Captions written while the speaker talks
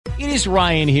It is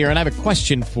Ryan here, and I have a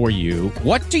question for you.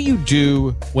 What do you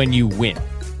do when you win?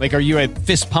 Like, are you a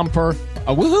fist pumper,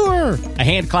 a woohooer, a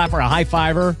hand clapper, a high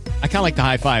fiver? I kind of like the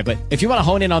high five, but if you want to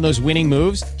hone in on those winning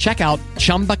moves, check out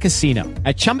Chumba Casino.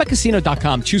 At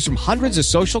ChumbaCasino.com, choose from hundreds of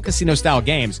social casino-style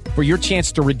games for your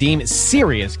chance to redeem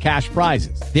serious cash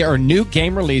prizes. There are new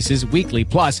game releases weekly,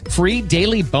 plus free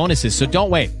daily bonuses. So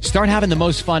don't wait. Start having the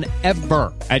most fun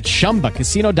ever at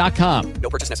ChumbaCasino.com.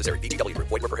 No purchase necessary. VGW Group.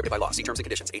 Void where prohibited by law. See terms and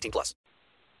conditions. 18+.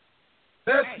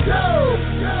 Let's go!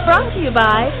 Brought to you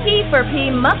by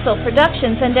P4P Muscle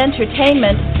Productions and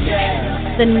Entertainment,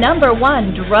 the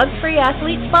 #1 drug-free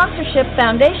athlete sponsorship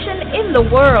foundation in the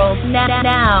world.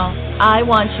 Now, I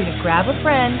want you to grab a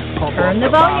friend, turn the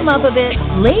volume up a bit,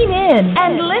 lean in,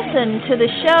 and listen to the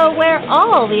show where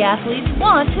all the athletes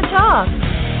want to talk.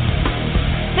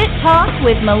 Fit Talk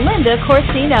with Melinda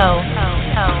Corsino.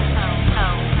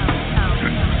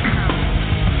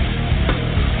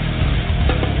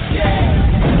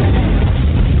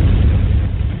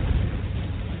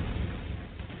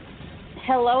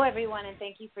 Hello, everyone, and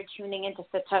thank you for tuning in to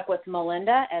Fit Talk with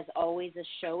Melinda. As always, this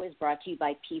show is brought to you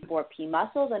by P4P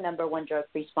Muscle, the #1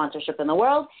 drug-free sponsorship in the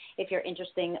world. If you're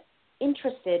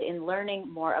interested in learning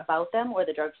more about them or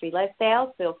the drug-free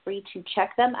lifestyle, feel free to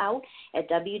check them out at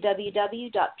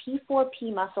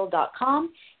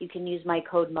www.p4pmuscle.com. You can use my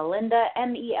code Melinda,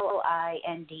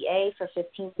 MELINDA, for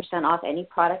 15% off any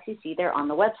products you see there on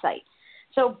the website.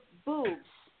 So, boobs,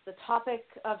 the topic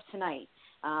of tonight.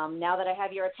 Now that I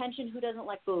have your attention, who doesn't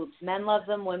like boobs? Men love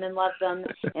them, women love them,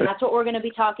 and that's what we're going to be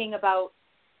talking about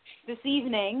this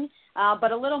evening.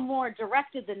 But a little more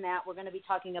directed than that, we're going to be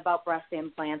talking about breast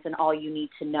implants and all you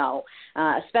need to know.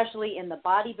 Especially in the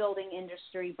bodybuilding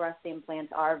industry, breast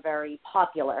implants are very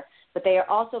popular, but they are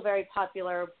also very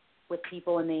popular with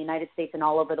people in the United States and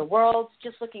all over the world.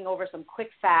 Just looking over some quick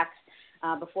facts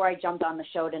before I jumped on the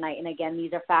show tonight. And again,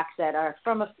 these are facts that are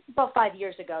from about 5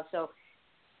 years ago, so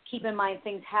keep in mind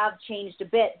things have changed a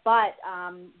bit, but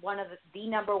one of the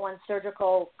 #1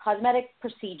 surgical cosmetic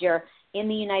procedure in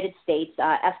the United States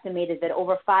estimated that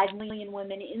over 5 million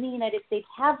women in the United States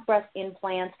have breast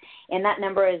implants, and that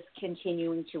number is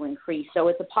continuing to increase. So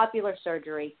it's a popular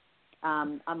surgery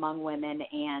among women,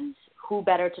 and who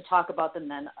better to talk about them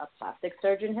than a plastic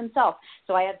surgeon himself.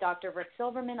 So I have Dr. Rick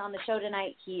Silverman on the show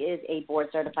tonight. He is a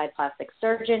board-certified plastic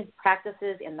surgeon,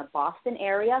 practices in the Boston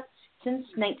area since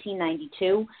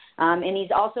 1992, and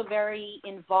he's also very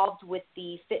involved with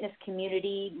the fitness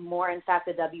community, more in fact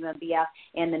the WMBF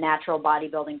and the natural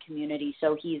bodybuilding community.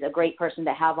 So he's a great person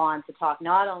to have on to talk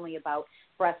not only about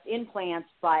breast implants,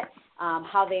 but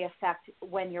how they affect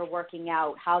when you're working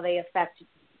out, how they affect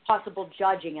possible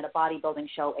judging at a bodybuilding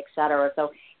show, etc.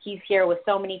 So he's here with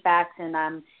so many facts,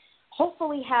 and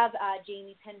hopefully have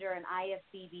Jamie Pinder, an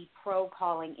IFBB pro,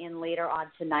 calling in later on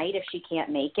tonight if she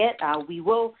can't make it. We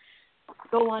will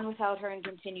go on without her and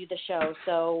continue the show.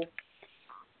 So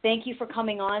thank you for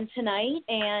coming on tonight.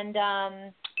 And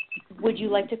would you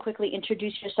like to quickly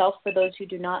introduce yourself for those who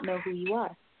do not know who you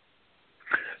are?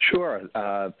 Sure.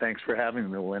 Thanks for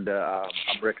having me, Melinda.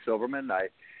 I'm Rick Silverman. I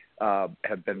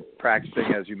have been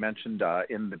practicing, as you mentioned,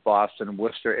 in the Boston and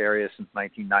Worcester area since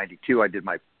 1992. I did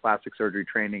my plastic surgery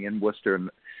training in Worcester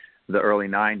in the early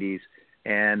 90s.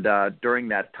 And during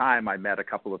that time, I met a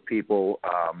couple of people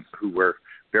who were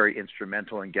very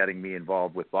instrumental in getting me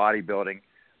involved with bodybuilding,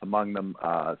 among them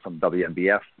some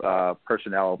WNBF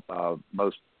personnel,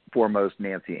 most foremost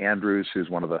Nancy Andrews, who's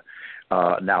one of the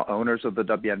now owners of the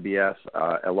WNBF,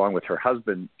 along with her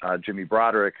husband, Jimmy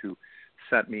Broderick, who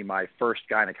sent me my first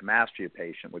gynecomastia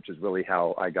patient, which is really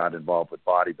how I got involved with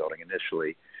bodybuilding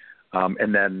initially.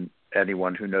 And then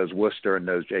anyone who knows Worcester and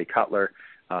knows Jay Cutler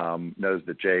knows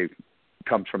that Jay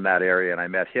comes from that area, and I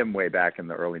met him way back in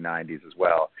the early 90s as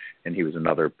well, and he was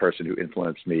another person who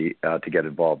influenced me to get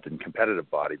involved in competitive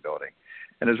bodybuilding.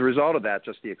 And as a result of that,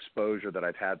 just the exposure that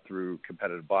I've had through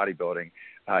competitive bodybuilding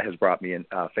has brought me in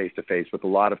face-to-face with a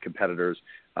lot of competitors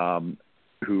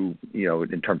who, you know,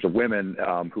 in terms of women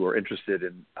who are interested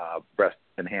in breast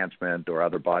enhancement or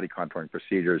other body contouring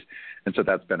procedures, and so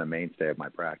that's been a mainstay of my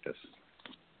practice.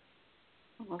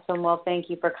 Awesome. Well, thank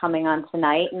you for coming on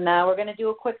tonight. And we're going to do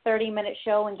a quick 30-minute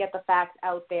show and get the facts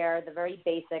out there, the very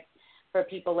basics for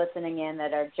people listening in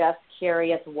that are just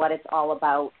curious what it's all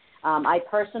about. I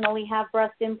personally have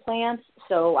breast implants,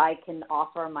 so I can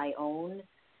offer my own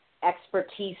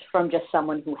expertise from just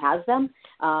someone who has them.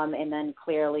 And then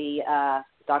clearly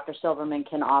Dr. Silverman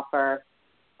can offer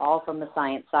all from the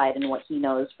science side and what he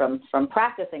knows from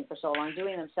practicing for so long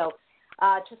doing them. So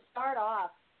to start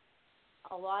off,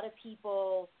 a lot of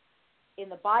people in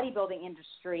the bodybuilding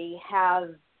industry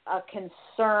have a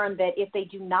concern that if they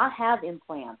do not have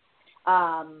implants,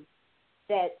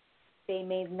 that they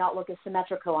may not look as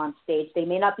symmetrical on stage. They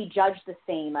may not be judged the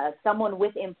same. Someone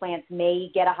with implants may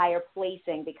get a higher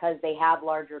placing because they have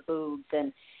larger boobs.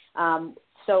 And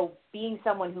so being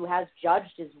someone who has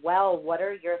judged as well, what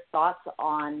are your thoughts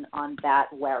on that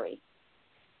worry?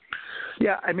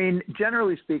 Yeah, I mean,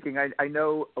 generally speaking, I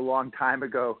know a long time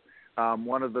ago,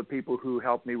 one of the people who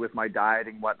helped me with my diet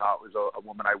and whatnot was a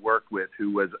woman I worked with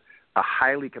who was a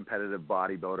highly competitive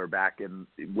bodybuilder back in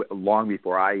long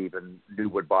before I even knew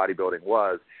what bodybuilding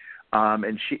was.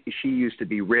 And she used to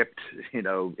be ripped, in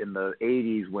the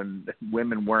 80s when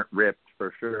women weren't ripped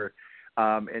for sure.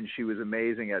 And she was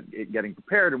amazing at getting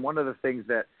prepared. And one of the things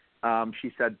that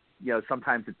she said,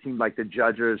 sometimes it seemed like the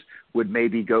judges would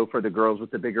maybe go for the girls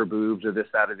with the bigger boobs or this,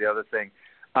 that, or the other thing.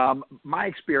 My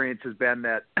experience has been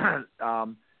that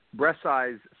breast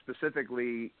size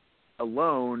specifically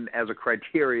alone as a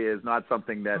criteria is not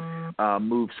something that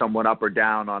moves someone up or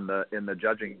down in the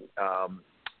judging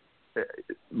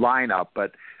lineup,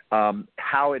 but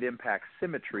how it impacts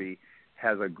symmetry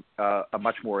has a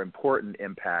much more important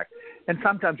impact. And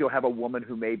sometimes you'll have a woman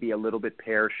who may be a little bit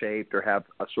pear-shaped or have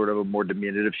a sort of a more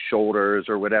diminutive shoulders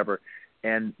or whatever,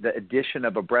 and the addition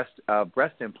of a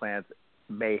breast implant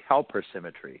may help her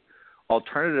symmetry.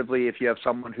 Alternatively, if you have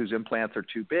someone whose implants are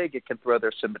too big, it can throw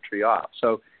their symmetry off.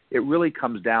 So it really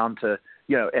comes down to,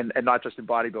 and not just in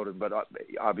bodybuilding, but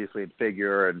obviously in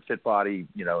figure and fit body,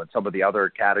 and some of the other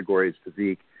categories,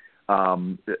 physique,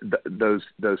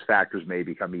 those factors may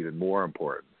become even more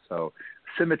important. So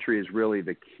symmetry is really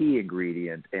the key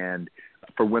ingredient. And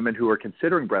for women who are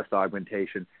considering breast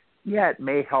augmentation, it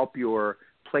may help your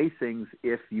placings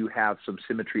if you have some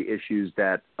symmetry issues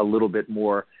that a little bit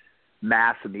more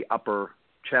mass in the upper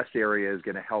chest area is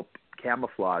going to help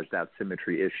camouflage that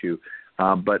symmetry issue.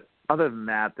 But other than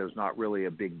that, there's not really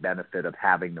a big benefit of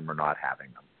having them or not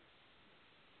having them.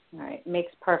 All right,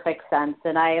 makes perfect sense.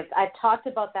 And I've talked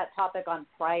about that topic on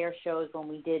prior shows when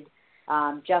we did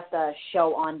just a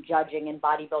show on judging and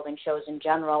bodybuilding shows in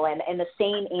general, and the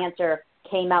same answer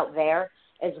came out there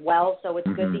as well. So it's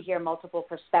good to hear multiple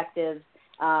perspectives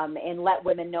and let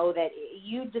women know that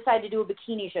you decide to do a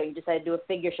bikini show, you decide to do a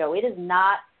figure show. It is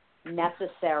not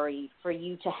necessary for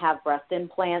you to have breast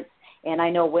implants. And I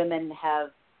know women have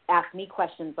asked me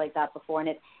questions like that before, and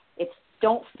it's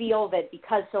don't feel that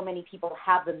because so many people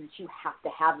have them that you have to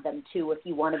have them too if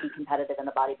you want to be competitive in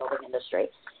the bodybuilding industry.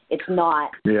 It's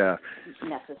not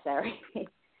necessary.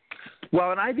 Well,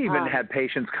 and I've even had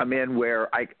patients come in where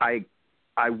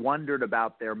I wondered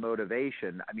about their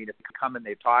motivation. I mean, if they come and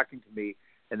they're talking to me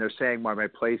and they're saying, well, my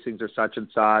placings are such and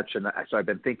such, and so I've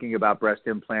been thinking about breast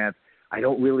implants. I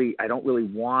don't really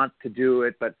want to do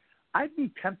it, but I'd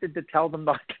be tempted to tell them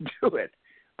not to do it.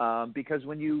 Because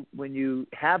when you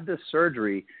have this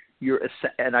surgery,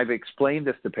 and I've explained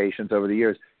this to patients over the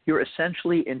years, you're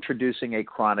essentially introducing a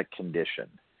chronic condition.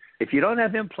 If you don't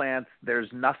have implants, there's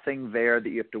nothing there that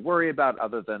you have to worry about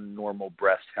other than normal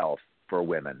breast health for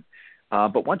women.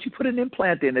 But once you put an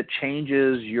implant in, it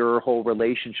changes your whole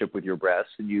relationship with your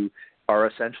breasts, and you are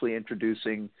essentially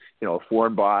introducing, a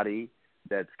foreign body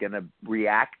that's going to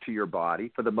react to your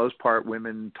body. For the most part,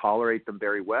 women tolerate them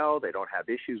very well. They don't have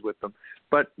issues with them.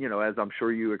 But, as I'm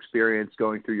sure you experienced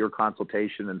going through your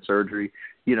consultation and surgery,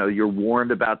 you're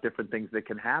warned about different things that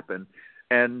can happen.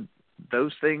 And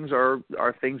those things are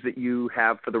things that you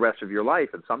have for the rest of your life.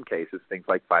 In some cases, things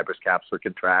like fibrous capsular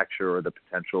contracture or the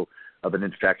potential of an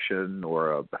infection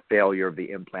or a failure of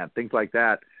the implant, things like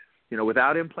that.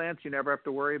 Without implants, you never have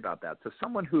to worry about that. So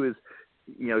someone who is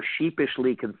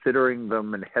sheepishly considering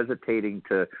them and hesitating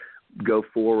to go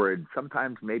forward,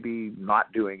 sometimes maybe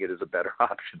not doing it is a better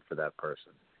option for that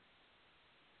person.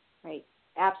 Right,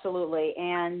 absolutely.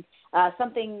 And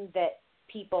something that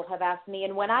people have asked me,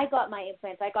 and when I got my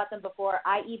implants, I got them before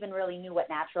I even really knew what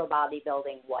natural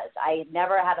bodybuilding was. I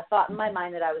never had a thought in my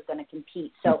mind that I was going to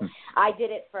compete. So I did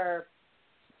it for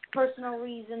personal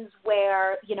reasons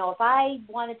where, if I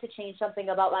wanted to change something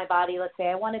about my body, let's say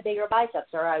I wanted bigger biceps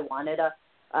or I wanted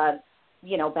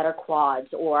better quads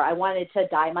or I wanted to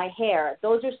dye my hair.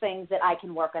 Those are things that I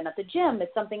can work on at the gym.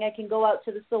 It's something I can go out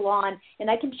to the salon and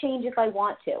I can change if I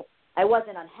want to. I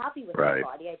wasn't unhappy with my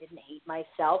body. I didn't hate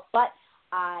myself, but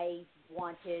I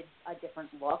wanted a different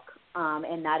look,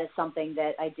 and that is something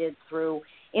that I did through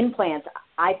implants.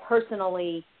 I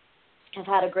personally have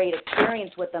had a great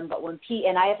experience with them, but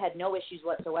and I have had no issues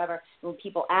whatsoever. When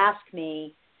people ask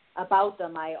me about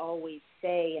them, I always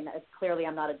say, and clearly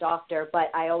I'm not a doctor,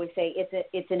 but I always say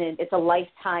it's a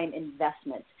lifetime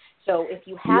investment. So if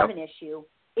you have an issue,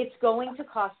 it's going to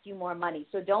cost you more money.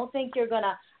 So don't think you're going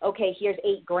to, okay, here's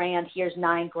 $8,000, here's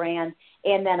 $9,000,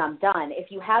 and then I'm done.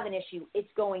 If you have an issue, it's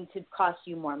going to cost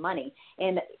you more money.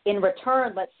 And in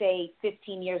return, let's say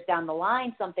 15 years down the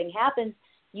line, something happens,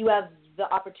 you have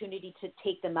the opportunity to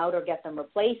take them out or get them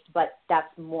replaced, but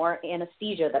that's more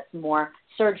anesthesia, that's more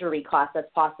surgery costs,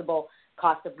 that's possible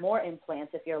cost of more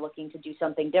implants if you're looking to do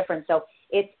something different. So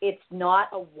it's not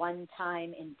a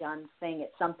one-time and done thing.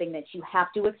 It's something that you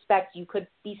have to expect you could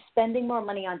be spending more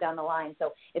money on down the line.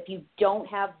 So if you don't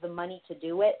have the money to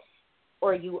do it,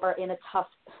 or you are in a tough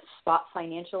spot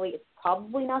financially, it's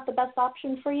probably not the best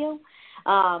option for you.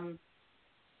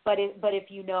 But if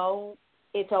you know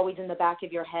it's always in the back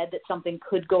of your head that something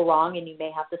could go wrong and you may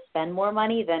have to spend more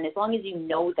money, then as long as you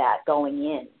know that going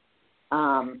in,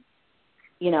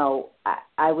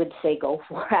 I would say go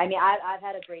for it. I mean, I've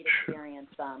had a great experience.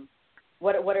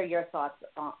 What are your thoughts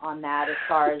on that as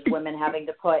far as women having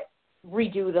to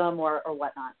redo them or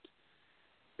whatnot?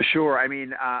 Sure. I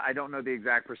mean, I don't know the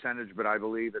exact percentage, but I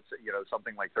believe it's,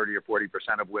 something like 30 or 40%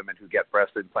 of women who get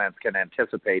breast implants can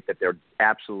anticipate that they're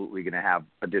absolutely going to have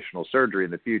additional surgery in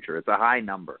the future. It's a high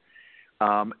number.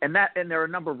 And there are a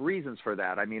number of reasons for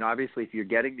that. I mean, obviously, if you're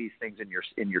getting these things in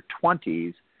your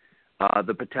 20s,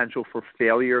 the potential for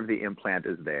failure of the implant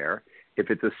is there.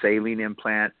 If it's a saline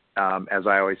implant, as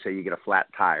I always say, you get a flat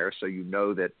tire, so you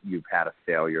know that you've had a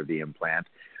failure of the implant.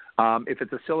 If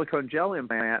it's a silicone gel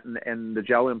implant, and the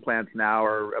gel implants now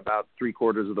are about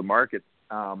 3/4 of the market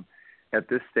at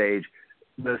this stage,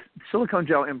 the silicone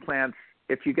gel implants,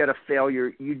 if you get a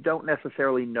failure, you don't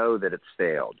necessarily know that it's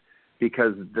failed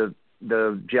because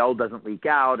the gel doesn't leak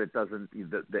out. It doesn't.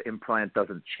 The implant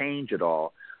doesn't change at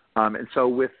all. And so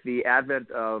with the advent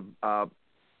of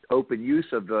open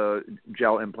use of the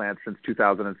gel implants since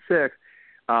 2006,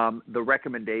 the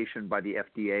recommendation by the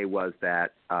FDA was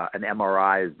that an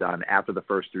MRI is done after the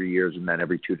first 3 years and then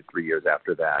every 2 to 3 years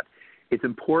after that. It's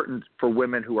important for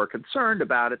women who are concerned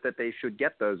about it that they should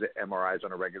get those MRIs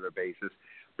on a regular basis.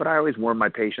 But I always warn my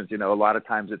patients, a lot of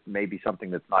times it may be something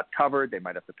that's not covered. They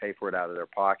might have to pay for it out of their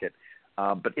pocket.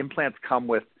 But implants come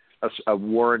with a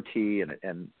warranty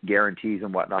and guarantees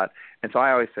and whatnot. And so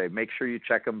I always say, make sure you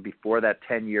check them before that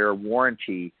 10-year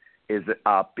warranty is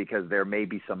up because there may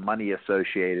be some money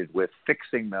associated with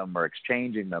fixing them or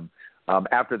exchanging them.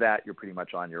 After that, you're pretty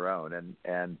much on your own,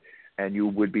 and you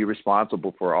would be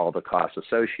responsible for all the costs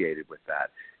associated with that.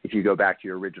 If you go back to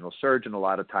your original surgeon, a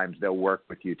lot of times they'll work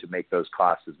with you to make those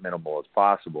costs as minimal as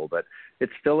possible, but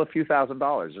it's still a few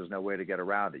 $1,000s. There's no way to get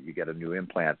around it. You get a new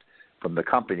implant from the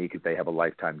company because they have a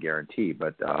lifetime guarantee,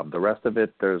 but the rest of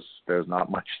it, there's not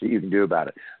much that you can do about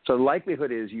it. So the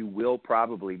likelihood is you will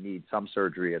probably need some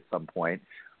surgery at some point.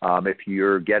 If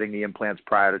you're getting the implants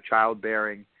prior to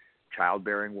childbearing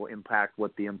will impact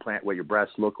what your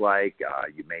breasts look like.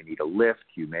 You may need a lift.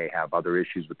 You may have other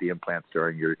issues with the implants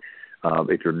during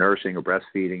if you're nursing or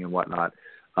breastfeeding and whatnot.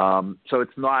 So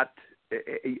it's not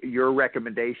your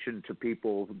recommendation to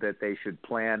people that they should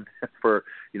plan for,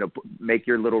 make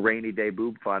your little rainy day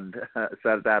boob fund,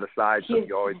 set that aside so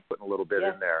you're always putting a little bit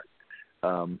in there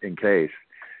in case.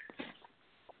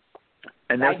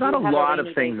 And there's not a lot of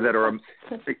things that are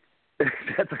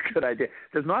that's a good idea.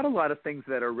 There's not a lot of things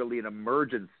that are really an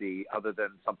emergency other than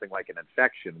something like an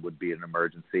infection would be an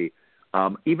emergency.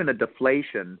 Even a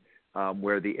deflation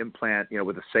where the implant,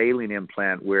 with a saline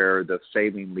implant where the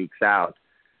saline leaks out,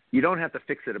 you don't have to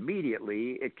fix it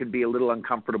immediately. It can be a little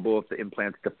uncomfortable if the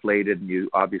implant's deflated and you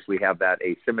obviously have that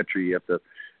asymmetry. You have to,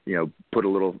 put a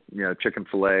little, chicken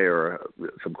fillet or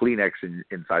some Kleenex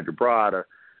inside your bra to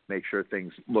make sure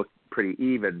things look pretty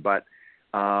even. But,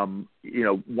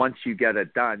 once you get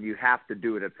it done, you have to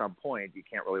do it at some point. You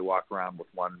can't really walk around with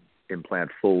one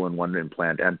implant full and one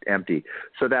implant empty.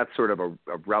 So that's sort of a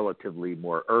relatively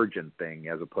more urgent thing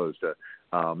as opposed to,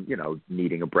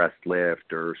 needing a breast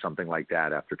lift or something like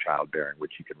that after childbearing,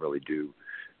 which you can really do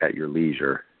at your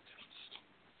leisure.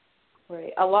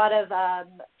 Right. A lot of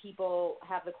people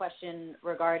have the question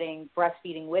regarding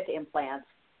breastfeeding with implants.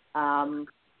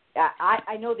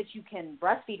 I know that you can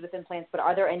breastfeed with implants, but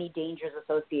are there any dangers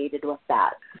associated with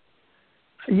that?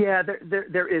 Yeah,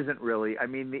 there isn't really. I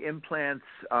mean, the implants,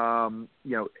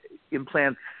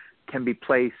 implants can be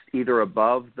placed either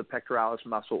above the pectoralis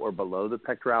muscle or below the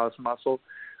pectoralis muscle.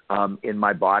 In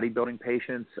my bodybuilding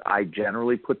patients, I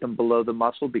generally put them below the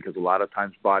muscle because a lot of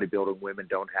times bodybuilding women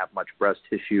don't have much breast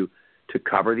tissue to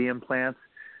cover the implants.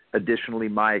 Additionally,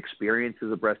 my experience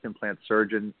as a breast implant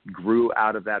surgeon grew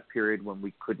out of that period when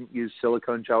we couldn't use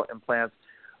silicone gel implants.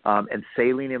 And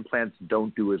saline implants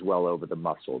don't do as well over the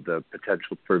muscle. The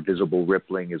potential for visible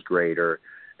rippling is greater,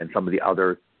 and some of the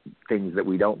other things that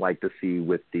we don't like to see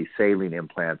with the saline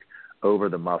implants over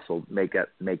the muscle make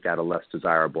that a less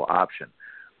desirable option.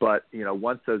 But,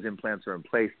 once those implants are in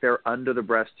place, they're under the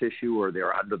breast tissue or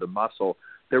they're under the muscle.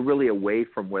 They're really away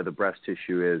from where the breast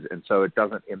tissue is, and so it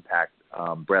doesn't impact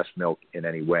breast milk in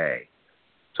any way.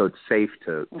 So it's safe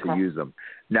to use them.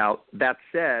 Now, that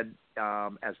said,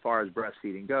 as far as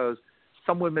breastfeeding goes,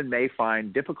 some women may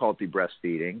find difficulty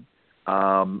breastfeeding,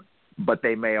 but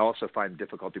they may also find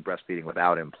difficulty breastfeeding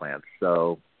without implants.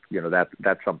 So,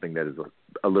 that's something that is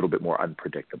a little bit more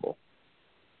unpredictable.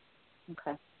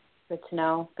 Okay. Good to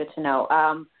know.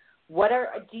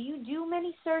 Do you do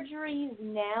many surgeries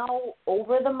now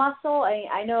over the muscle?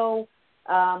 I know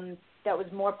that was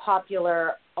more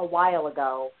popular a while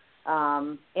ago.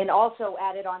 And also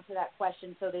added on to that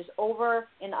question, so there's over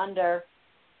and under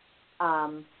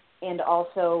and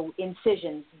also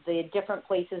incisions, the different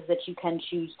places that you can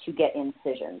choose to get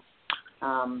incisions.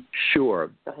 Sure.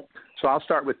 Go ahead. So I'll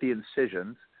start with the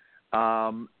incisions.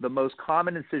 The most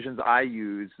common incisions I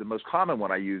use, the most common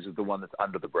one I use is the one that's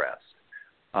under the breast.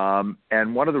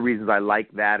 And one of the reasons I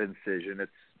like that incision,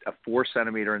 it's a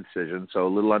 4-centimeter incision, so a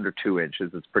little under 2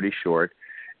 inches. It's pretty short.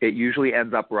 It usually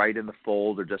ends up right in the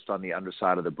fold or just on the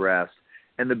underside of the breast.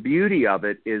 And the beauty of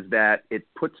it is that it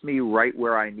puts me right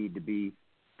where I need to be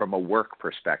from a work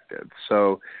perspective.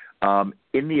 So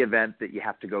in the event that you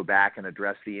have to go back and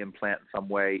address the implant in some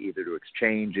way, either to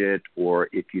exchange it or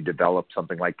if you develop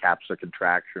something like capsular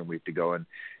contracture and we have to go and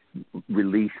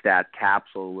release that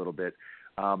capsule a little bit,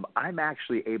 I'm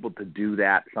actually able to do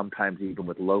that sometimes even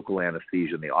with local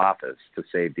anesthesia in the office to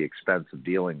save the expense of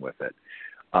dealing with it.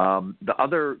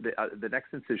 The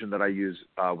next incision that I use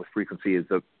with frequency is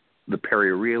the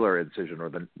periareolar incision, or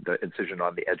the incision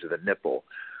on the edge of the nipple.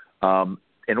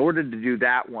 In order to do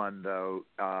that one, though,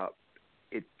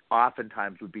 it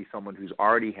oftentimes would be someone who's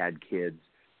already had kids,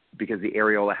 because the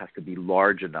areola has to be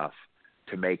large enough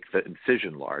to make the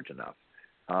incision large enough.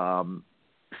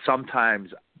 Sometimes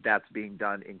that's being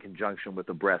done in conjunction with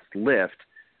a breast lift.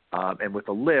 And with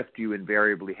a lift, you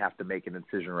invariably have to make an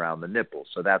incision around the nipple.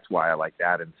 So that's why I like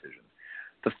that incision.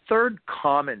 The third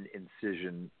common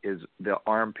incision is the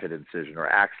armpit incision or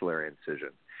axillary incision.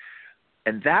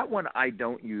 And that one I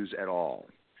don't use at all.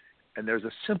 And there's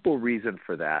a simple reason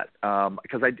for that,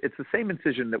 because it's the same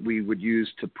incision that we would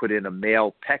use to put in a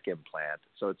male pec implant.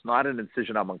 So it's not an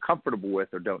incision I'm uncomfortable with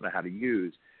or don't know how to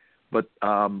use. But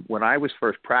when I was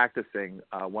first practicing,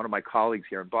 one of my colleagues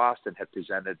here in Boston had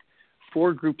presented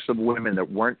 4 groups of women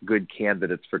that weren't good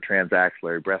candidates for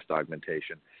transaxillary breast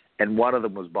augmentation, and one of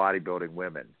them was bodybuilding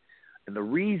women. And the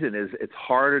reason is it's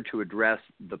harder to address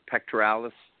the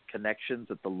pectoralis connections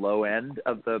at the low end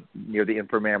of near the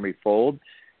inframammary fold,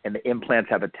 and the implants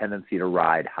have a tendency to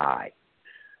ride high.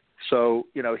 So,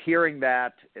 hearing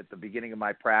that at the beginning of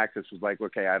my practice was like,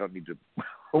 okay, I don't need to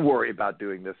worry about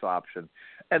doing this option.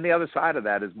 And the other side of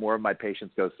that is more of my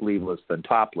patients go sleeveless than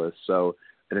topless, so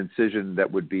an incision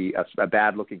that would be a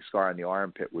bad-looking scar on the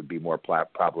armpit would be more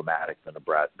problematic than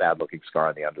a bad-looking scar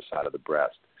on the underside of the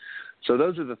breast. So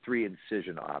those are the 3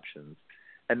 incision options.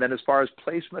 And then as far as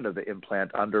placement of the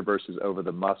implant under versus over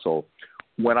the muscle,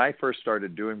 when I first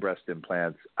started doing breast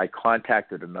implants, I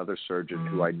contacted another surgeon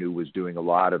who I knew was doing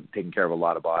taking care of a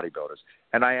lot of bodybuilders.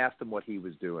 And I asked him what he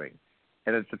was doing.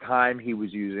 And at the time, he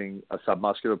was using a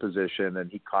submuscular position,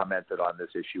 and he commented on this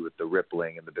issue with the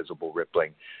rippling and the visible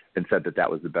rippling and said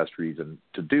that was the best reason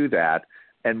to do that.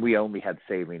 And we only had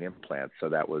saline implants, so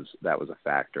that was a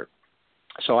factor.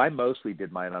 So I mostly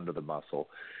did mine under the muscle.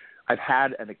 I've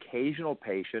had an occasional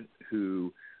patient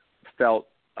who felt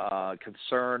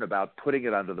concern about putting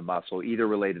it under the muscle, either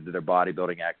related to their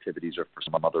bodybuilding activities or for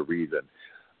some other reason.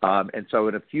 And so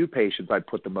in a few patients, I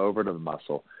put them over to the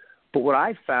muscle. But what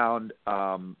I found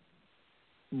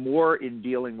more in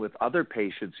dealing with other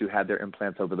patients who had their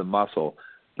implants over the muscle,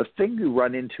 the thing you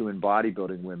run into in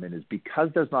bodybuilding women is because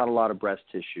there's not a lot of breast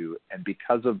tissue and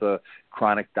because of the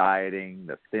chronic dieting,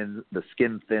 the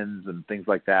skin thins and things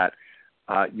like that,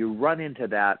 you run into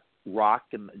that rock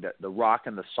and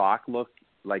the sock look,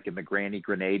 like in the Granny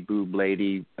Grenade boob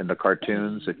lady in the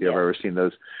cartoons, if you've ever seen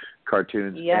those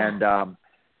cartoons. Yeah. And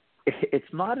it's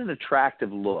not an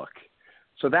attractive look.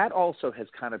 So that also has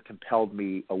kind of compelled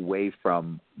me away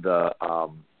from the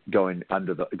going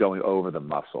over the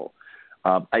muscle.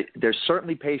 There's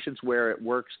certainly patients where it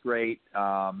works great,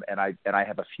 and I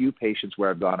have a few patients where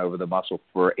I've gone over the muscle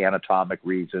for anatomic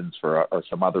reasons or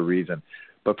some other reason.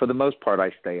 But for the most part,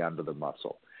 I stay under the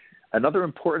muscle. Another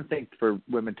important thing for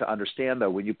women to understand, though,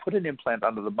 when you put an implant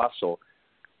under the muscle,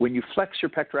 when you flex your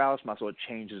pectoralis muscle, it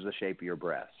changes the shape of your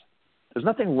breast. There's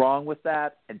nothing wrong with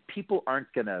that, and people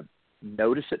aren't going to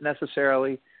notice it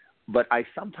necessarily, But I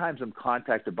sometimes am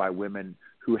contacted by women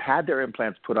who had their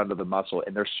implants put under the muscle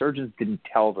and their surgeons didn't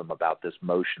tell them about this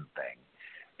motion thing.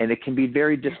 And it can be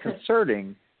very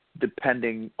disconcerting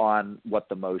depending on what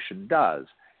the motion does.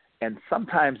 And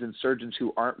sometimes in surgeons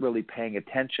who aren't really paying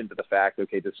attention to the fact,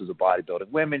 okay, this is a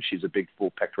bodybuilding woman, she's a big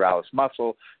full pectoralis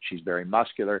muscle, she's very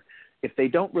muscular. If they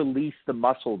don't release the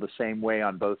muscle the same way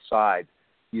on both sides,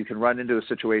 you can run into a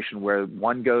situation where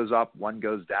one goes up, one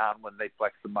goes down when they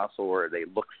flex the muscle, or they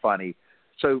look funny.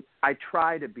 So I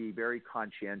try to be very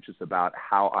conscientious about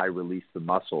how I release the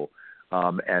muscle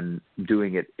and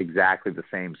doing it exactly the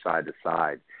same side to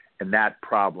side. And that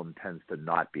problem tends to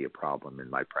not be a problem in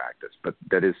my practice. But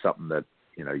that is something that,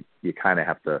 you kind of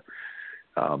have to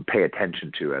pay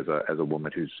attention to as a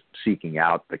woman who's seeking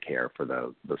out the care for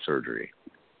the surgery.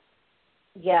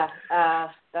 Yeah,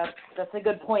 that's a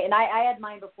good point. And I had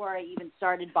mine before I even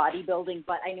started bodybuilding,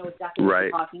 but I know exactly what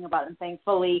you're talking about. And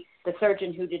thankfully, the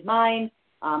surgeon who did mine,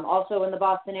 also in the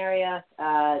Boston area,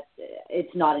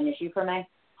 it's not an issue for me.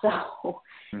 So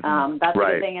that's a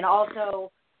good thing. And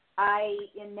also,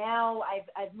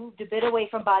 I've moved a bit away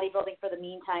from bodybuilding for the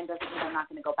meantime. Doesn't mean I'm not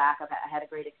going to go back. I had a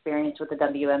great experience with the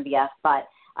WMBF, but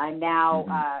I'm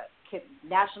now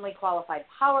nationally qualified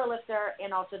power lifter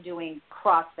and also doing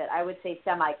CrossFit. I would say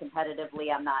semi-competitively.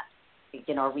 I'm not,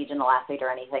 a regional athlete or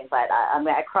anything, but I'm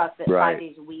at CrossFit 5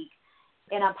 days a week.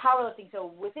 And I'm powerlifting.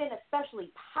 So within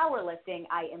especially powerlifting,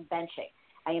 I am benching.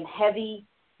 I am heavy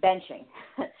benching.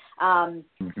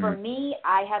 For me,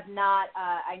 I have not,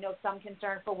 I know some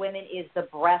concern for women is the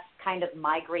breast kind of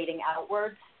migrating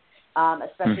outwards,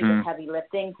 especially with heavy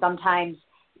lifting. Sometimes,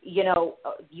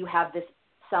 you have this,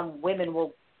 some women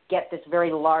will get this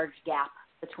very large gap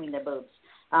between their boobs.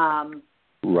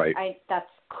 That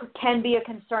can be a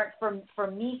concern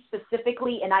for me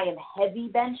specifically, and I am heavy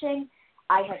benching.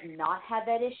 I have not had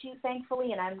that issue,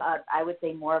 thankfully, and I would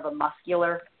say more of a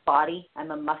muscular body.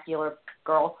 I'm a muscular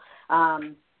girl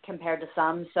compared to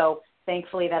some. So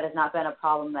thankfully that has not been a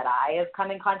problem that I have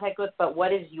come in contact with. But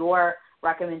what is your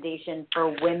recommendation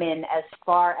for women as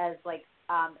far as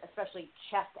especially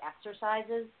chest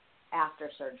exercises after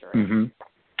surgery?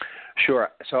 Sure.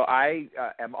 So I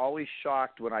am always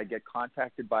shocked when I get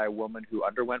contacted by a woman who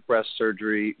underwent breast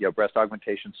surgery, breast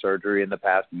augmentation surgery in the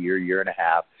past year and a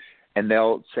half. And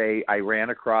they'll say, I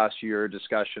ran across your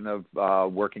discussion of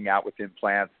working out with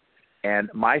implants, and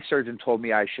my surgeon told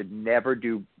me I should never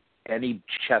do any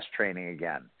chest training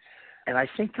again. And I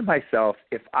think to myself,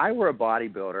 if I were a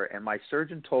bodybuilder and my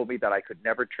surgeon told me that I could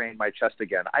never train my chest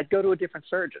again, I'd go to a different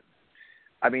surgeon.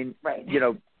 I mean,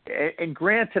 and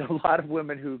granted, a lot of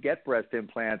women who get breast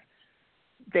implants,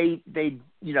 they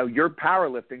you're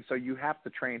powerlifting, so you have to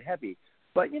train heavy.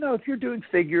 But, if you're doing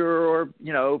figure or,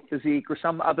 physique or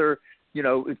some other,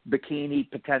 bikini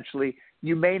potentially,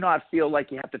 you may not feel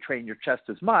like you have to train your chest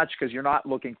as much because you're not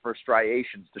looking for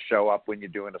striations to show up when you're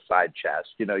doing a side chest.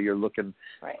 You're looking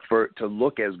to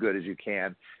look as good as you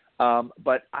can.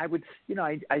 But I would,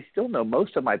 I still know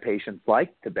most of my patients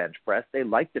like to bench press. They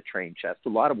like to train chest. A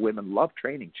lot of women love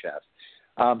training chest.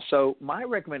 So my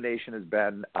recommendation has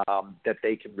been that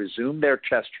they can resume their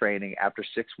chest training after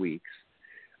 6 weeks.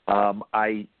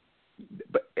 I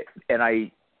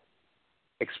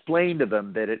explain to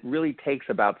them that it really takes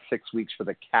about 6 weeks for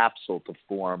the capsule to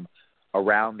form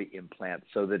around the implant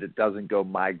so that it doesn't go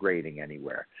migrating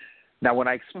anywhere. Now, when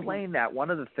I explain that, one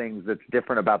of the things that's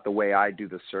different about the way I do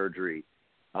the surgery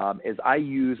is I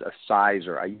use a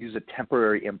sizer. I use a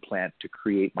temporary implant to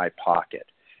create my pocket.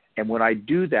 And when I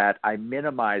do that, I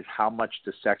minimize how much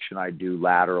dissection I do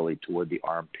laterally toward the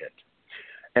armpit.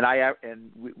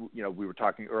 And we were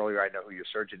talking earlier, I know who your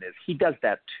surgeon is. He does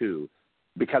that too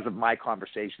because of my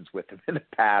conversations with him in the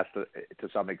past to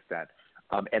some extent,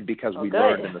 and because we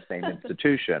learned in the same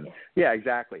institution. Yeah,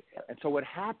 exactly. And so what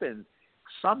happens,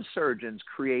 some surgeons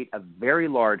create a very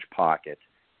large pocket,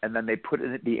 and then they put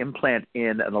the implant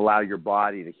in and allow your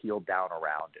body to heal down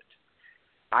around it.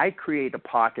 I create a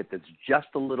pocket that's just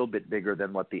a little bit bigger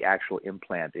than what the actual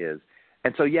implant is.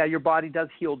 And so, your body does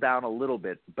heal down a little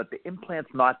bit, but the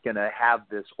implant's not going to have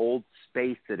this old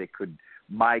space that it could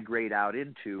migrate out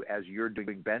into as you're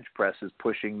doing bench presses,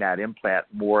 pushing that implant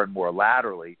more and more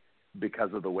laterally because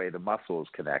of the way the muscle is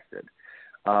connected.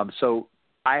 So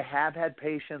I have had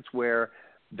patients where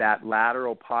that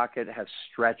lateral pocket has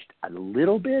stretched a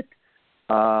little bit,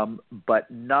 but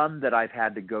none that I've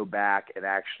had to go back and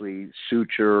actually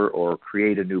suture or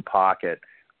create a new pocket.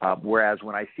 Whereas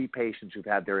when I see patients who've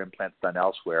had their implants done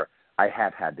elsewhere, I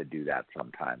have had to do that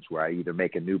sometimes, where I either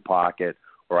make a new pocket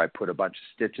or I put a bunch of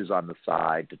stitches on the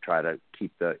side to try to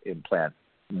keep the implant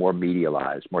more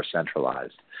medialized, more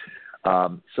centralized.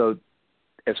 So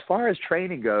As far as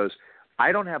training goes,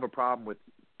 I don't have a problem with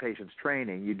patients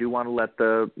training. You do want to let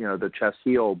the chest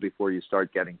heal before you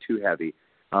start getting too heavy.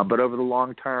 But over the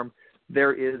long term,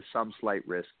 there is some slight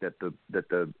risk that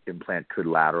the implant could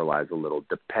lateralize a little,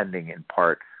 depending in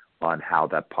part on how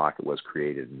that pocket was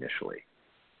created initially.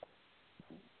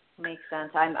 Makes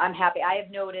sense. I'm happy. I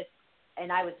have noticed,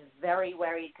 and I was very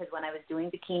worried because when I was doing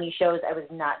bikini shows, I was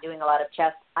not doing a lot of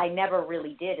chest. I never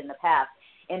really did in the past.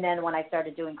 And then when I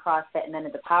started doing CrossFit and then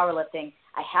into powerlifting,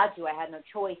 I had no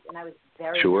choice, and I was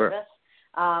very nervous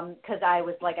because I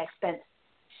was like, I spent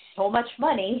so much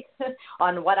money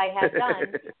on what I had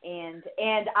done, and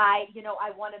I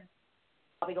want to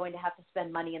probably going to have to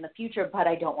spend money in the future, but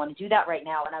I don't want to do that right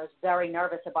now. And I was very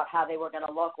nervous about how they were going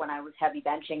to look when I was heavy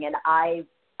benching, and I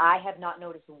have not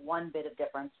noticed one bit of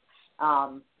difference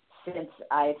since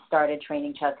I started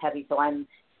training chest heavy. So I'm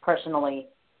personally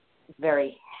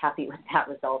very happy with that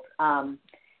result.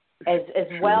 As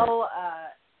well,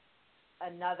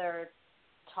 another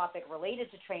topic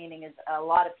related to training is a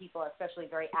lot of people, especially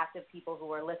very active people who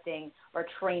are lifting or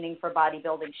training for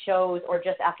bodybuilding shows or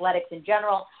just athletics in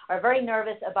general, are very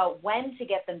nervous about when to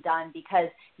get them done because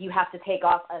you have to take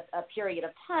off a period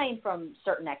of time from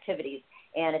certain activities.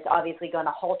 And it's obviously going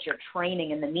to halt your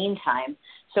training in the meantime.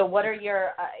 So what are your,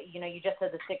 you just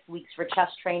said the 6 weeks for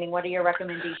chest training. What are your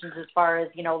recommendations as far as,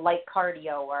 light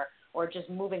cardio or just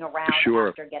moving around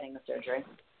after getting the surgery?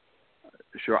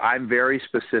 Sure. I'm very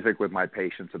specific with my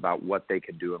patients about what they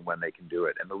can do and when they can do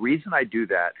it. And the reason I do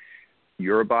that,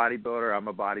 you're a bodybuilder, I'm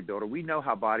a bodybuilder. We know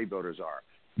how bodybuilders are.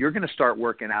 You're going to start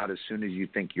working out as soon as you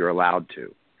think you're allowed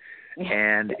to.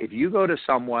 And if you go to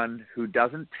someone who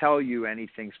doesn't tell you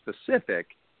anything specific,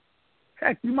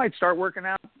 heck, you might start working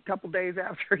out a couple days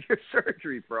after your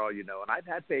surgery for all you know. And I've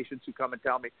had patients who come and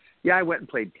tell me, yeah, I went and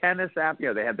played tennis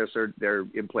after, they had their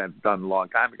implants done a long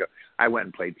time ago. I went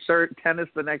and played tennis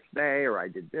the next day, or I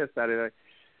did this, that.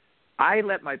 I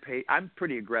let I'm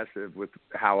pretty aggressive with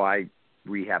how I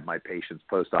rehab my patients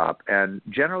post-op. And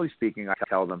generally speaking, I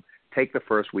tell them, take the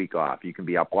first week off. You can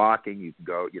be up walking. You can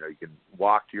go, you can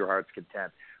walk to your heart's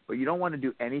content. But you don't want to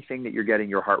do anything that you're getting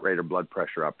your heart rate or blood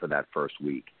pressure up for that first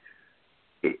week.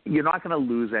 You're not going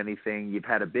to lose anything. You've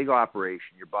had a big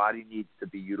operation. Your body needs to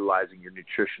be utilizing your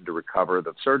nutrition to recover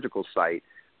the surgical site.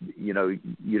 You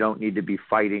don't need to be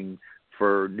fighting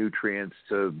for nutrients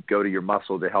to go to your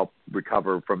muscle to help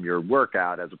recover from your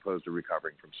workout as opposed to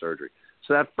recovering from surgery.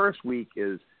 So that first week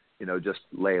is, just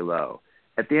lay low.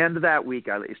 At the end of that week,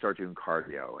 I let you start doing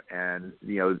cardio. And,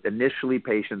 initially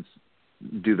patients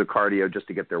do the cardio just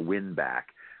to get their wind back.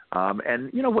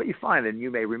 And what you find, and you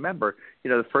may remember,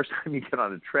 the first time you get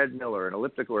on a treadmill or an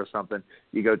elliptical or something,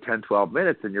 you go 10, 12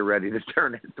 minutes and you're ready to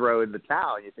turn and throw in the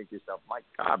towel. And you think to yourself, my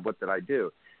God, what did I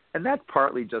do? And that's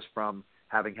partly just from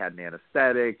having had an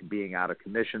anesthetic, being out of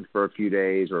commission for a few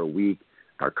days or a week,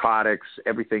 narcotics,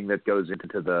 everything that goes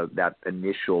into that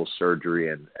initial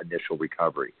surgery and initial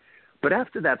recovery. But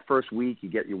after that first week, you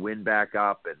get your wind back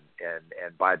up,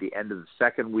 and by the end of the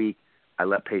second week, I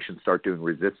let patients start doing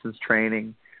resistance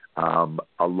training.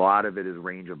 A lot of it is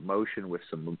range of motion with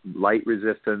some light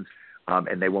resistance,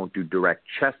 and they won't do direct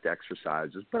chest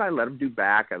exercises. But I let them do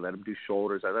back, I let them do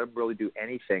shoulders, I let them really do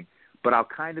anything. But I'll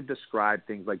kind of describe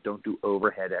things like don't do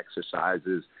overhead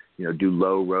exercises, do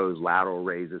low rows, lateral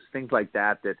raises, things like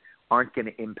that aren't going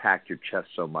to impact your chest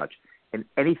so much. And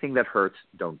anything that hurts,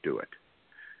 don't do it.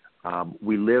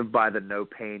 We live by the no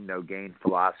pain, no gain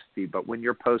philosophy, but when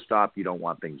you're post-op, you don't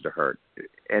want things to hurt.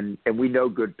 And we know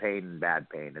good pain and bad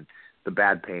pain, and the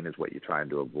bad pain is what you're trying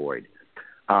to avoid.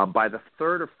 By the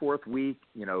third or fourth week,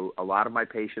 a lot of my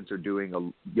patients are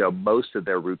doing most of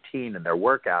their routine and their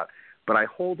workout, but I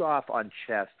hold off on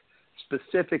chest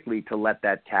specifically to let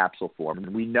that capsule form.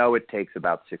 And we know it takes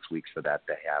about 6 weeks for that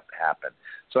to happen.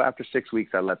 So after 6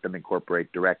 weeks, I let them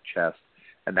incorporate direct chest,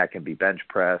 and that can be bench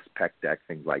press, pec deck,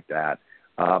 things like that.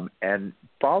 And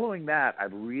following that,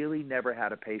 I've really never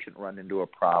had a patient run into a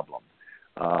problem.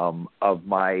 Of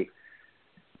my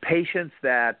patients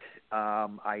that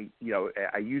I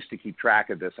used to keep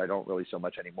track of this. I don't really so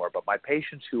much anymore. But my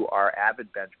patients who are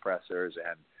avid bench pressers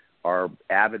and are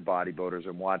avid bodybuilders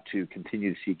and want to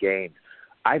continue to see gains,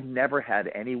 I've never had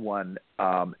anyone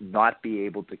not be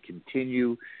able to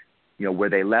continue, where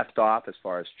they left off as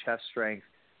far as chest strength,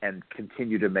 and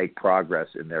continue to make progress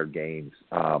in their gains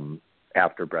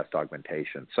after breast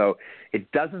augmentation. So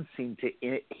it doesn't seem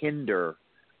to hinder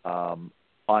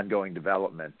ongoing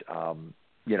development,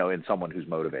 in someone who's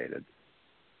motivated.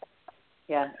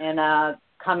 Yeah, and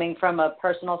coming from a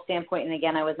personal standpoint, and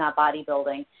again, I was not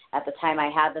bodybuilding at the time I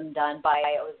had them done, but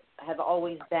I have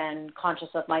always been conscious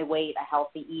of my weight, a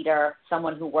healthy eater,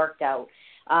 someone who worked out.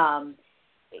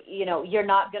 you're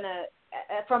not going to,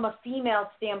 from a female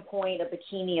standpoint, a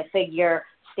bikini, a figure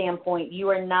standpoint, you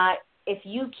are not, if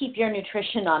you keep your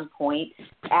nutrition on point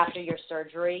after your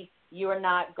surgery, you are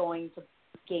not going to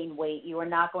gain weight. You are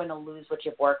not going to lose what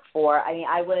you've worked for. I mean,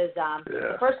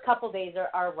 the first couple of days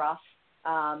are rough.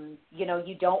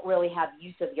 You don't really have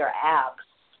use of your abs,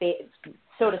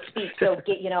 so to speak. So,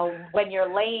 when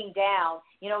you're laying down,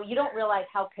 you don't realize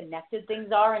how connected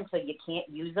things are until you can't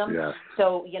use them. Yeah.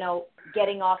 So,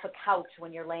 getting off a couch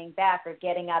when you're laying back, or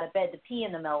getting out of bed to pee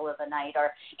in the middle of the night,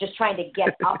 or just trying to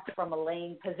get up from a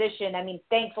laying position. I mean,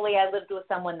 thankfully I lived with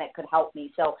someone that could help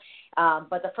me. So,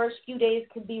 but the first few days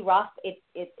can be rough. It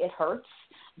hurts.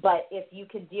 But if you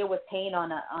can deal with pain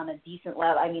on a decent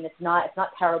level, I mean, it's not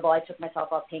terrible. I took myself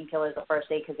off painkillers the first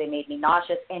day because they made me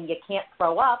nauseous, and you can't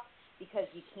throw up because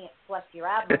you can't flex your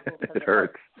ab muscles because it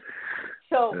hurts.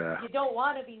 So you don't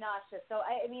want to be nauseous. So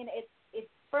I mean, it's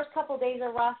first couple of days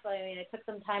are rough. I mean, I took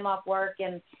some time off work,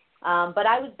 and but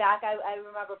I was back. I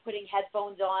remember putting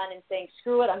headphones on and saying,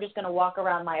 "Screw it, I'm just going to walk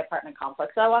around my apartment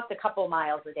complex." So I walked a couple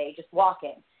miles a day, just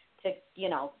walking to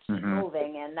keep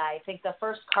moving. And I think the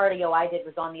first cardio I did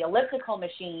was on the elliptical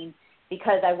machine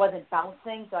because I wasn't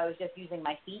bouncing, so I was just using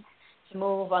my feet to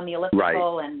move on the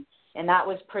elliptical, and that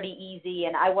was pretty easy.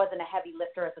 And I wasn't a heavy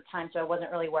lifter at the time, so I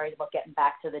wasn't really worried about getting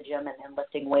back to the gym and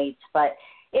lifting weights. But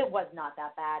it was not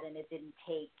that bad, and it didn't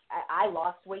take – I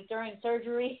lost weight during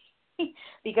surgery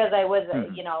because I was,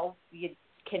 you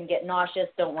can get nauseous,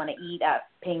 don't want to eat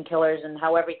painkillers and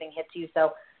how everything hits you.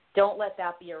 So don't let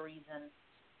that be a reason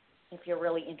if you're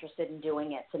really interested in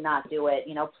doing it to not do it.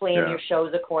 Plan your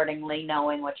shows accordingly,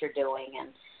 knowing what you're doing, and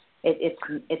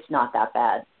it's not that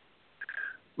bad.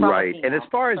 Right. And as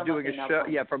far as doing a show,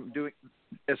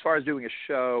 as far as doing a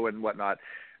show and whatnot,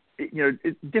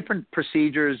 different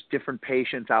procedures, different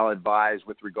patients I'll advise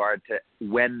with regard to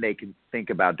when they can think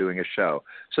about doing a show.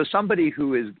 So somebody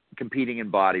who is competing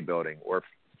in bodybuilding or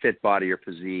fit body or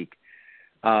physique,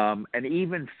 and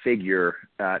even figure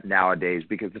nowadays,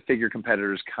 because the figure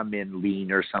competitors come in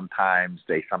leaner sometimes.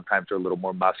 They sometimes are a little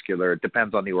more muscular. It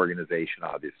depends on the organization,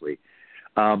 obviously.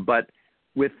 But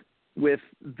with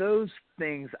those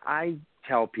things, I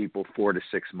tell people 4 to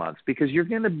 6 months, because you're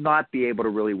going to not be able to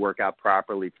really work out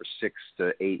properly for 6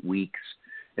 to 8 weeks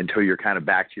until you're kind of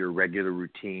back to your regular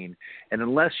routine. And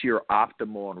unless you're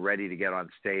optimal and ready to get on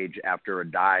stage after a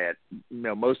diet,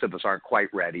 most of us aren't quite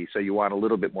ready. So you want a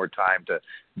little bit more time to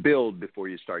build before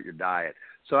you start your diet.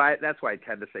 So that's why I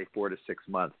tend to say 4 to 6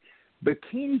 months.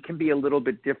 Bikini can be a little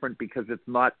bit different because it's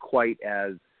not quite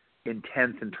as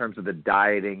intense in terms of the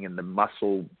dieting and the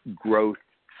muscle growth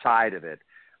side of it.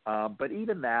 But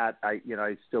even that,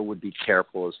 I still would be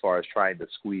careful as far as trying to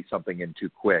squeeze something in too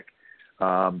quick.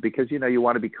 Because, you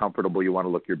want to be comfortable. You want to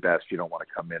look your best. You don't want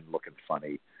to come in looking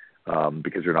funny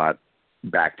because you're not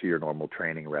back to your normal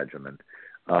training regimen.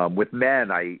 With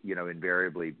men, I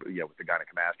invariably, with the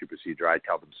gynecomastia procedure, I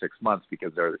tell them 6 months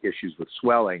because there are issues with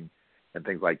swelling and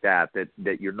things like that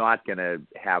you're not going to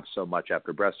have so much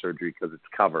after breast surgery because it's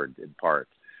covered in part,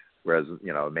 whereas,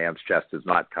 a man's chest is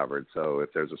not covered. So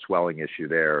if there's a swelling issue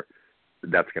there,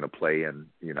 that's going to play in,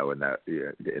 in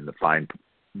the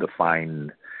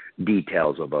fine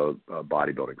details of a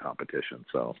bodybuilding competition.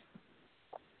 So,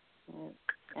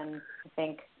 and I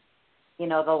think, the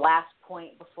last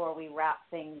point before we wrap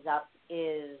things up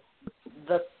is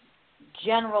the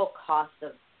general cost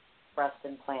of breast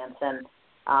implants. And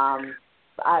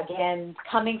again,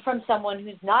 coming from someone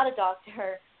who's not a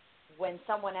doctor, when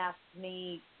someone asks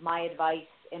me my advice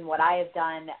and what I have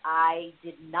done, I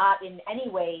did not in any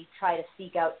way try to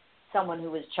seek out someone who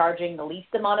was charging the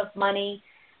least amount of money.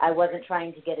 I wasn't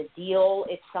trying to get a deal.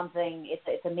 It's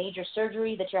a major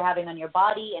surgery that you're having on your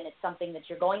body, and it's something that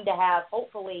you're going to have,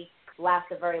 hopefully,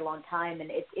 last a very long time.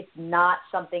 And it's not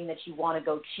something that you want to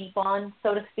go cheap on,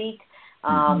 so to speak.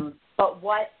 But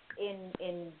what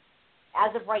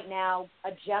as of right now, a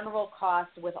general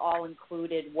cost with all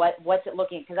included, what's it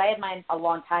looking? Because I had mine a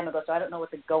long time ago, so I don't know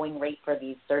what the going rate for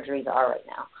these surgeries are right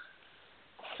now.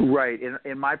 Right.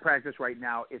 In my practice right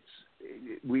now,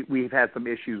 we've had some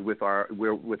issues with where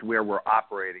we're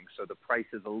operating, so the price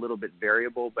is a little bit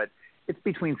variable, but it's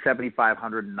between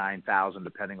 $7,500 and $9,000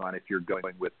 depending on if you're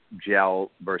going with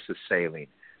gel versus saline.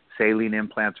 Saline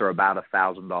implants are about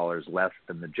 $1,000 less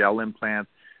than the gel implants.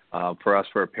 For us,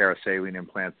 for a pair of saline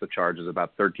implants, the charge is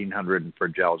about $1,300, and for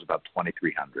gel is about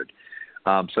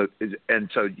 $2,300. So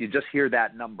you just hear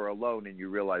that number alone, and you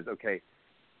realize, okay,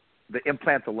 the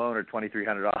implants alone are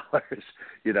 $2,300.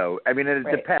 I mean, and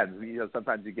it depends.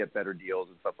 Sometimes you get better deals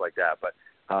and stuff like that, but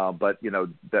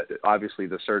obviously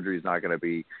the surgery is not going to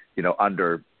be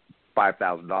under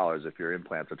 $5,000 if your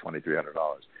implants are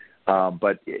 $2,300.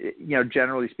 But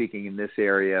generally speaking, in this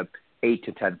area, 8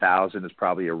 to 10,000 is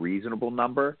probably a reasonable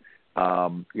number.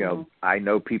 I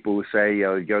know people who say,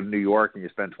 you go to New York and you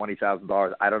spend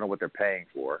 $20,000. I don't know what they're paying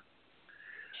for.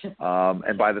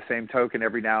 And by the same token,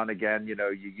 every now and again, you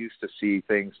used to see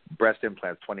things, breast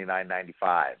implants,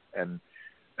 $29.95,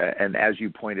 and as you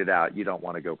pointed out, you don't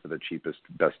want to go for the cheapest,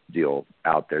 best deal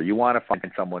out there. You want to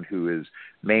find someone who is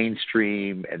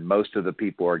mainstream, and most of the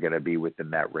people are going to be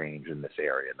within that range in this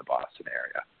area, in the Boston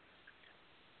area.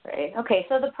 Right. Okay.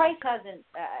 So the price hasn't.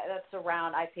 That's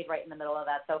around. I paid right in the middle of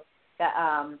that. So that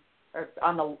or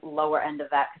on the lower end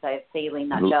of that because I have saline,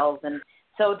 not gels, and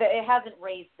so it hasn't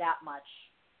raised that much.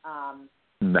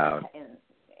 No.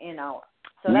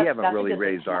 So we that's haven't really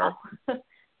raised our.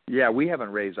 Yeah, we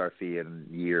haven't raised our fee in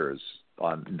years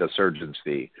on the surgeon's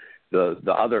fee. The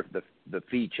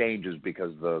fee changes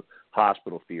because the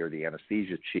hospital fee or the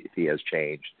anesthesia fee has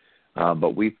changed,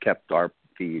 but we've kept our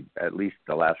fee at least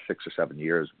the last 6 or 7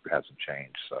 years hasn't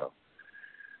changed. So,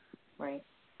 right.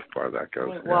 As far as that goes.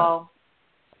 Right, well,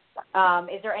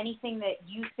 is there anything that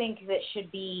you think that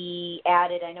should be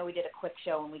added? I know we did a quick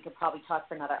show and we could probably talk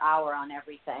for another hour on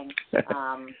everything.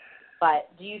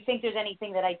 But do you think there's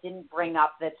anything that I didn't bring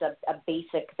up that's a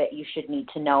basic that you should need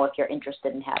to know if you're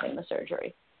interested in having the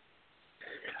surgery?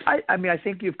 I mean, I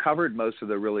think you've covered most of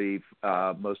the really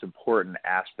most important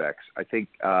aspects. I think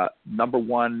number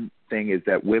one thing is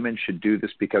that women should do this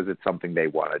because it's something they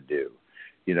want to do.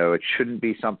 It shouldn't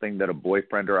be something that a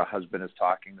boyfriend or a husband is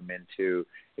talking them into.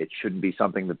 It shouldn't be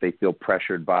something that they feel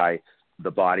pressured by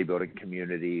the bodybuilding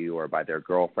community or by their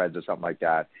girlfriends or something like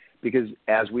that. Because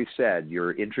as we've said,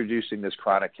 you're introducing this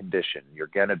chronic condition. You're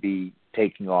going to be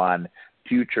taking on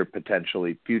future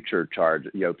charge,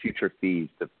 future fees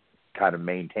to kind of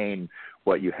maintain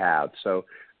what you have. So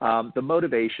the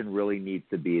motivation really needs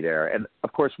to be there. And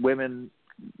of course, women,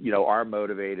 are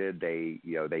motivated.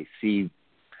 They see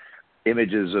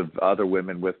images of other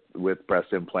women with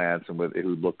breast implants and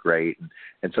who look great.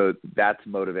 And so that's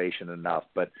motivation enough.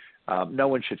 But no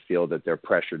one should feel that they're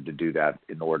pressured to do that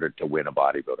in order to win a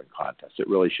bodybuilding contest. It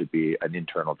really should be an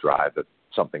internal drive, that's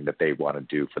something that they want to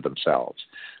do for themselves.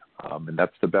 And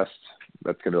that's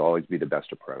going to always be the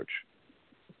best approach.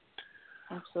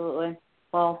 Absolutely.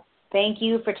 Well, thank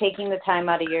you for taking the time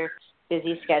out of your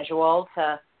busy schedule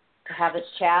to have this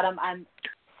chat. I'm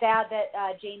sad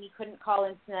that Jamie couldn't call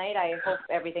in tonight. I hope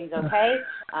everything's okay.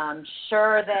 I'm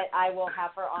sure that I will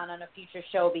have her on a future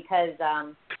show because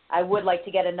I would like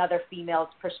to get another female's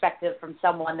perspective from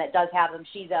someone that does have them.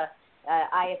 She's a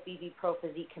IFBB Pro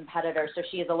Physique competitor, so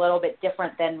she is a little bit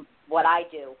different than what I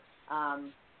do.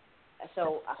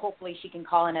 So hopefully she can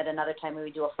call in at another time when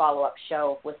we do a follow-up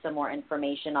show with some more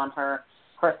information on her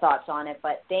thoughts on it.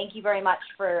 But thank you very much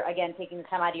for, again, taking the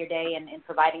time out of your day and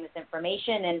providing this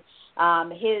information. And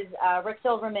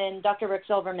Dr. Rick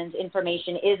Silverman's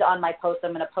information is on my post.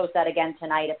 I'm going to post that again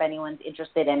tonight if anyone's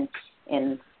interested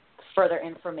in further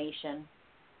information.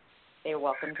 They're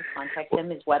welcome to contact him.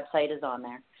 His website is on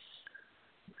there.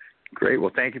 Great.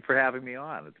 Well, thank you for having me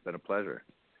on. It's been a pleasure.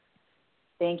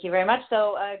 Thank you very much.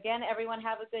 So, again, everyone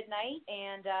have a good night,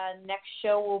 and next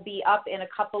show will be up in a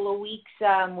couple of weeks.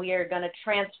 We are going to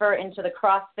transfer into the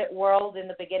CrossFit world in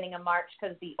the beginning of March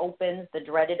because the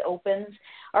dreaded Opens,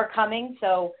 are coming.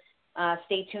 So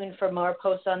stay tuned for more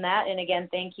posts on that. And, again,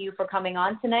 thank you for coming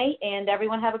on tonight, and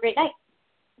everyone have a great night.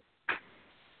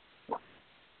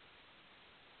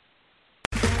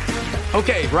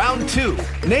 Okay, round two.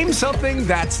 Name something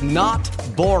that's not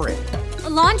boring. A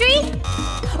laundry?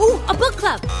 Ooh, a book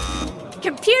club.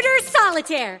 Computer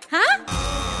solitaire, huh?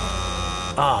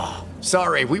 Ah,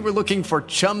 sorry, we were looking for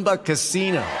Chumba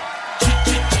Casino.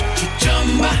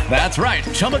 That's right,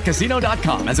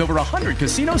 ChumbaCasino.com has over 100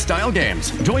 casino-style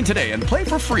games. Join today and play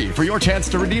for free for your chance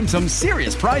to redeem some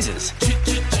serious prizes.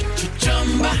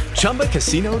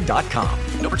 ChumbaCasino.com.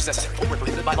 No purchase necessary. Void where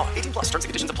prohibited by law. 18+ terms and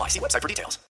conditions apply. See website for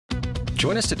details.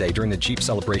 Join us today during the Jeep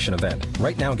Celebration event.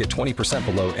 Right now, get 20%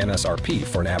 below MSRP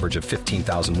for an average of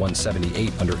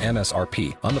 $15,178 under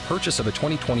MSRP on the purchase of a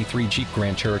 2023 Jeep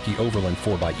Grand Cherokee Overland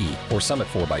 4xE or Summit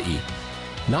 4xE.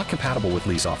 Not compatible with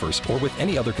lease offers or with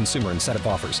any other consumer incentive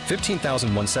offers.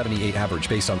 $15,178 average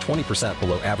based on 20%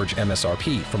 below average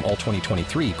MSRP from all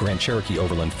 2023 Grand Cherokee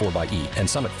Overland 4xE and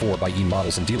Summit 4xE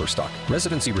models in dealer stock.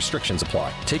 Residency restrictions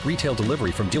apply. Take retail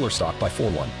delivery from dealer stock by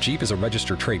 4/1. Jeep is a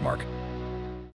registered trademark.